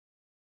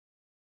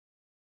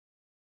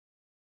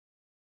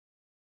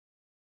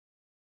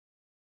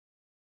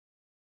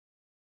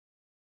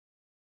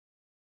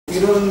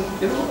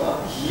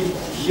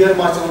hear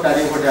much about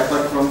Aryabhata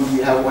apart from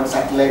we have one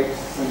satellite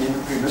from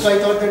Namakh. So I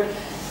thought that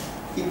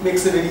it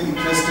makes a very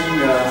interesting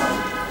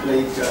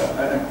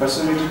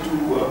personality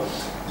to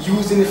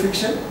use in a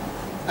fiction.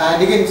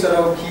 And again, sort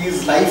of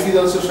his life is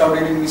also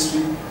shrouded in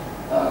mystery.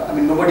 I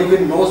mean, nobody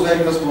even knows where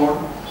he was born.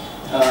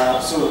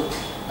 So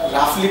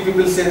roughly,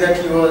 people say that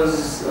he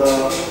was,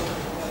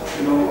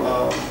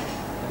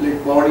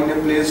 born in a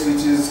place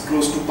which is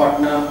close to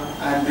Patna,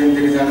 and then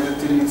there is another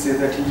theory which says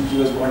that he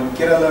was born in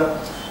Kerala.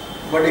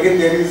 But again,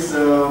 there is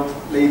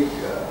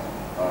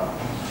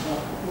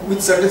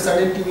with certain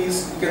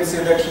certainties, you can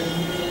say that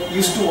he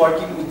used to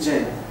work in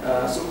Ujjain.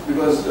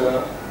 Because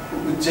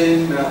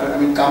Ujjain,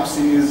 comes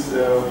in his,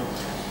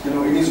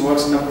 in his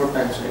works a number of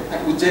times, right?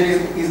 And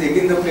Ujjain is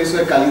again the place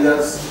where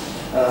Kalidas,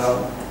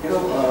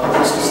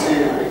 used to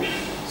stay, right?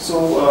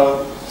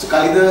 So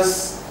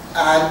Kalidas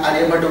and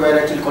Aryabhata were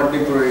actually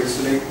contemporaries.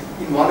 So, like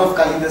in one of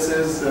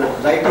Kalidas's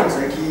writings,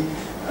 right, he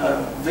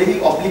very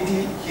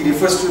obliquely he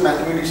refers to a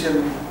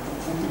mathematician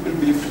who people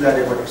believe to be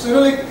Aryabhata.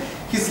 So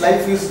his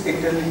life is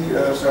entirely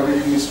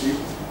shrouded in mystery.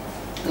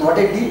 And what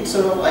I did,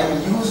 I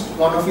used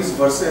one of his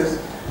verses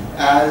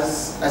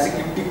as a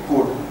cryptic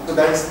code. So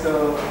that's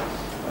the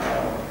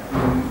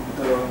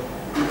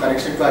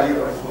connection to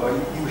Aryabhata.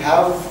 You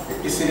have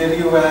a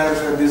scenario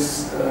where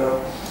this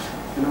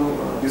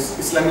this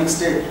Islamic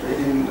State, right,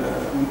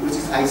 which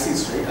is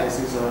ISIS, right?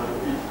 ISIS or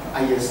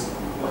IS,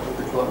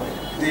 whatever they call it.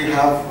 They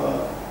have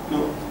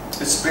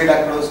spread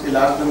across a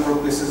large number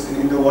of places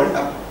in the world,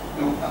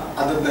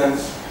 other than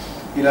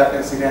Iraq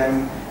and Syria.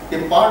 And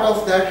a part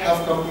of that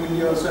have come to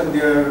India also, and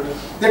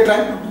they're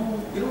trying to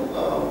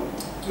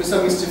do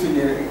some mischief in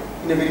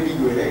a very big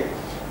way, right?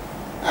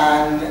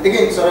 And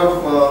again,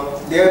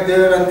 they are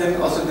there, and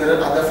then also there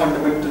are other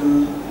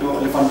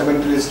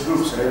fundamentalist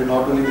groups, right?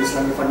 Not only the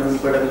Islamic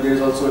fundamentalist, but there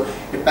is also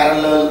a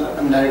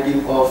parallel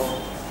narrative of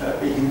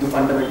a Hindu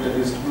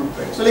fundamentalist group,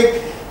 right? So,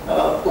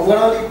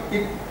 overall,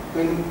 it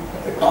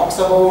talks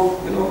about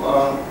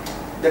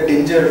the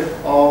danger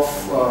of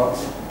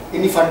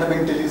any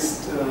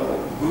fundamentalist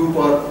group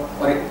or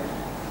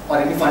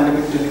any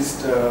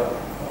fundamentalist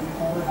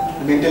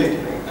mentality,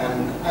 right?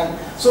 And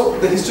so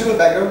the historical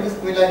background is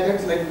like that.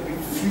 It's like a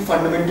few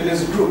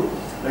fundamentalist group,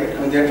 right?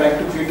 They are trying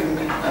to create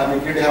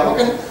havoc,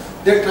 and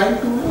they are trying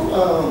to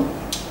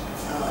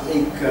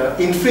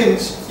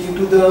infringe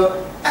into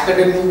the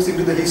academics,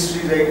 into the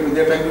history, right?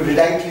 They are trying to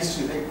rewrite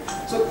history, right?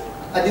 So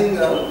I think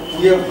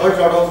we have heard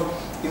a lot of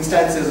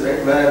instances,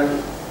 right, where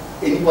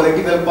any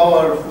political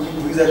power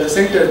who is at the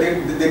center,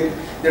 they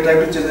try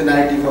to change the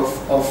narrative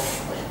of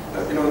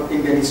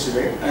Indian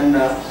history, right? And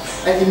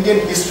Indian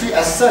history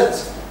as such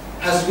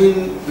has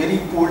been very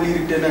poorly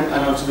written and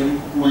also very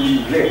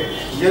poorly read.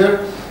 Here,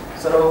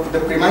 the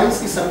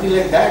premise is something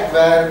like that,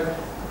 where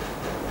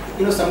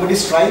somebody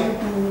is trying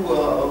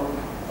to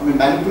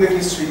manipulate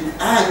history,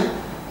 and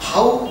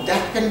how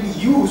that can be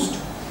used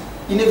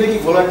in a very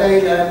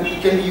volatile and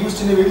it can be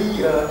used in a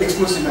very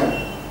explosive manner.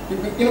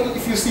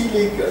 If you see a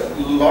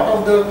lot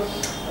of the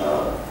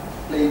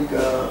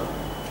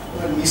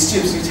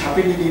mischiefs which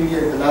happened in India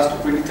in the last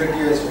 20-30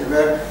 years,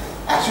 were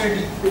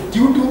actually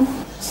due to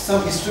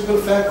some historical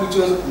fact which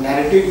was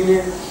narrated in a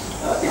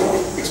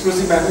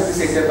explosive manner. This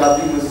entire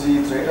Babri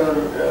Masjid, right, or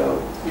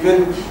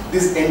even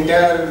this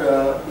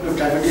entire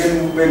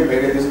Dravidian movement,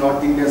 where there is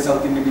North Indian,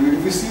 South Indian debate.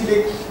 If you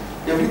see,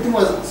 everything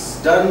was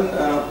done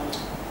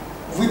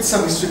with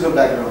some historical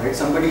background, right?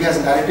 Somebody has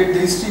narrated the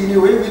history in a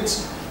way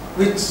which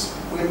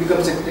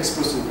becomes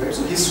explosive, right?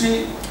 So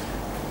history,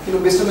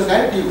 based on the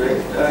narrative,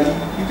 right?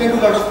 You can do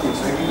a lot of things,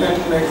 right? You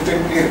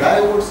can create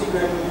riots, you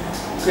can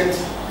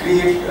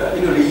create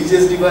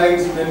religious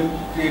divides, you can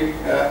create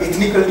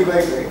ethnical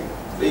divide, right?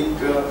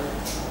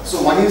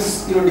 So one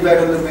is divide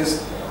on the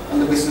basis of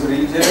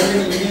religion, and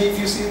in India, if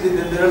you see,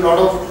 there are a lot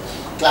of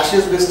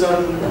clashes based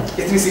on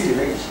ethnicity,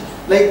 right?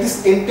 Like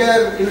this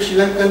entire Sri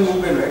Lankan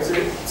movement, right? So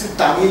it's the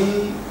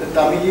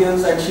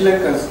Tamilians and Sri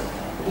Lankans,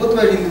 both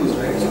were Hindus,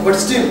 right? So, but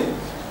still,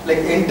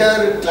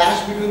 entire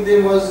clash between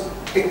them was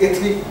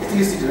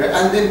ethnicity, right?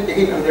 And then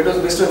again, that was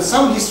based on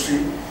some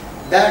history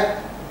that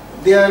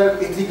they are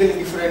ethnically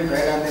different,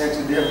 right? And they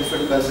have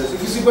different cultures.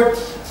 If you see, but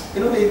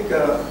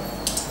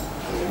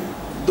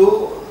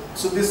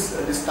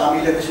this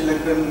Tamil and the Sri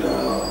Lankan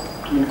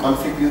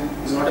conflict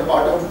is not a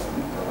part of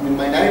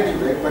my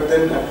narrative, right? But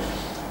then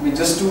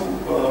just to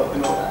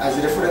as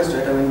a reference,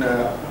 right?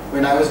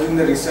 When I was doing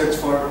the research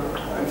for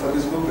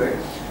this book, right?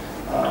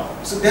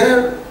 So there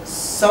are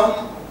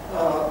some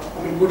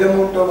good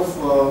amount of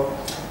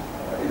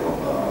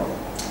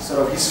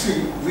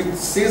history which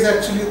says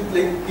actually,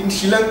 in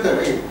Sri Lanka,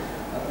 right,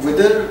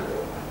 whether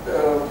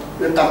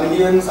the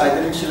Tamilians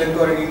either in Sri Lanka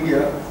or in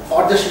India,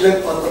 or the Sri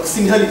Lanka or the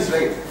Sinhalese,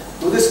 right,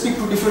 though they speak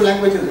two different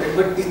languages, right,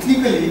 but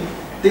ethnically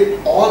they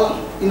all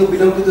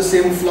belong to the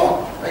same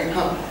flock, right?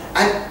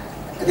 And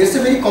there's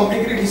a very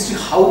complicated history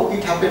how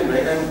it happened,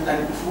 right?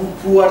 And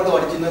who are the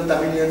original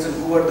Tamilians and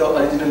who are the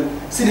original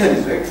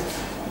Sinhalese, right?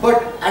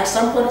 But at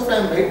some point of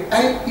time, right,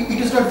 and it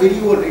is not very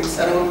old, it's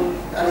around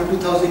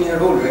 2000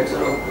 years old, right?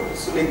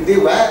 So they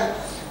were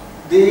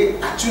they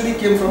actually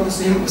came from the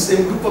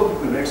same group of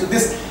people, right? So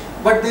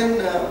but then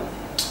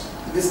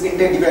this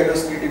entire divide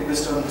was created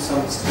based on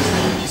some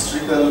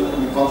historical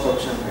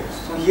concoction, right?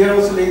 So here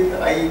also,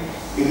 like, I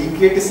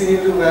recreate a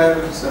scenario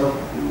where sort of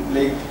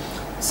like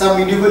some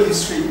medieval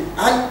history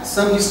and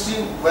some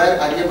history where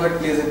Aryabhata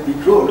plays a big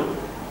role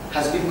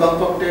has been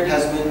concocted,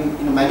 has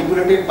been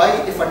manipulated by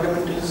a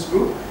fundamentalist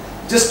group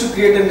just to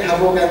create an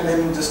havoc and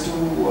then just to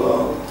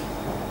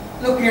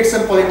create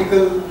some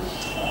political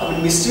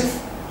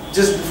mischief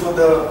just before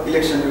the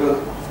election. Because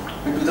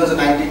in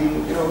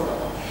 2019,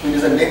 when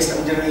there's the next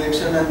general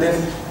election, and then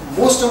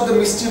most of the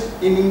mischief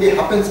in India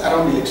happens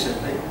around election.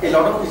 Right? A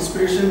lot of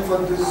inspiration for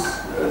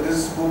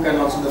this book and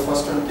also the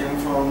first one came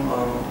from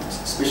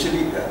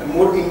especially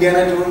more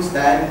Indiana Jones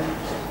than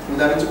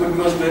Da Vinci Code,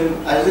 because when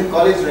I was in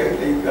college, right,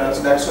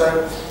 so that's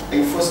why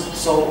I first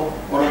saw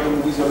one of the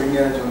movies of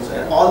Indiana Jones,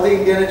 and all the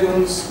Indiana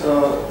Jones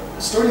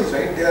stories,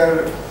 right, they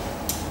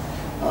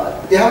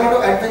have a lot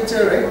of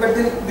adventure, right, but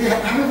then they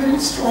have a very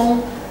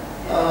strong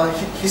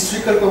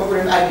historical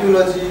component,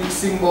 archaeology,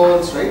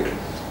 symbols, right.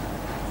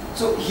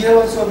 So here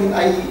also,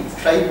 I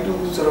tried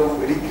to sort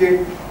of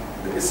recreate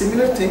a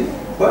similar thing,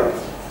 but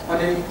on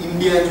an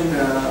Indian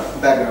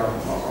background,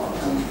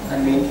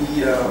 and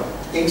mainly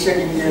ancient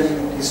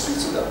Indian history.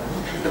 So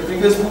the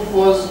previous book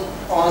was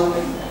on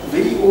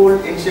very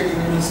old ancient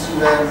Indian history,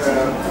 where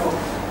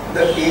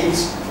the age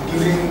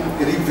during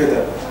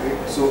Rigveda,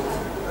 right? So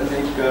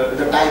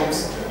the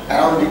times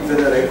around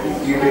Rigveda, right? Who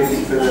created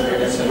Rigveda,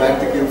 right? And where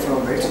they came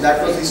from, right? So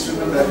that was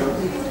historical background.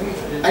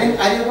 And in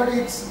Aryabhata,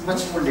 it's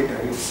much more later.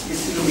 It's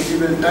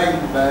medieval time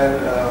where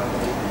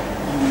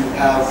you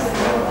have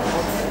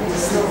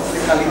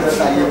Kalidas,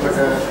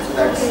 Aryabhata. So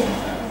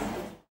that's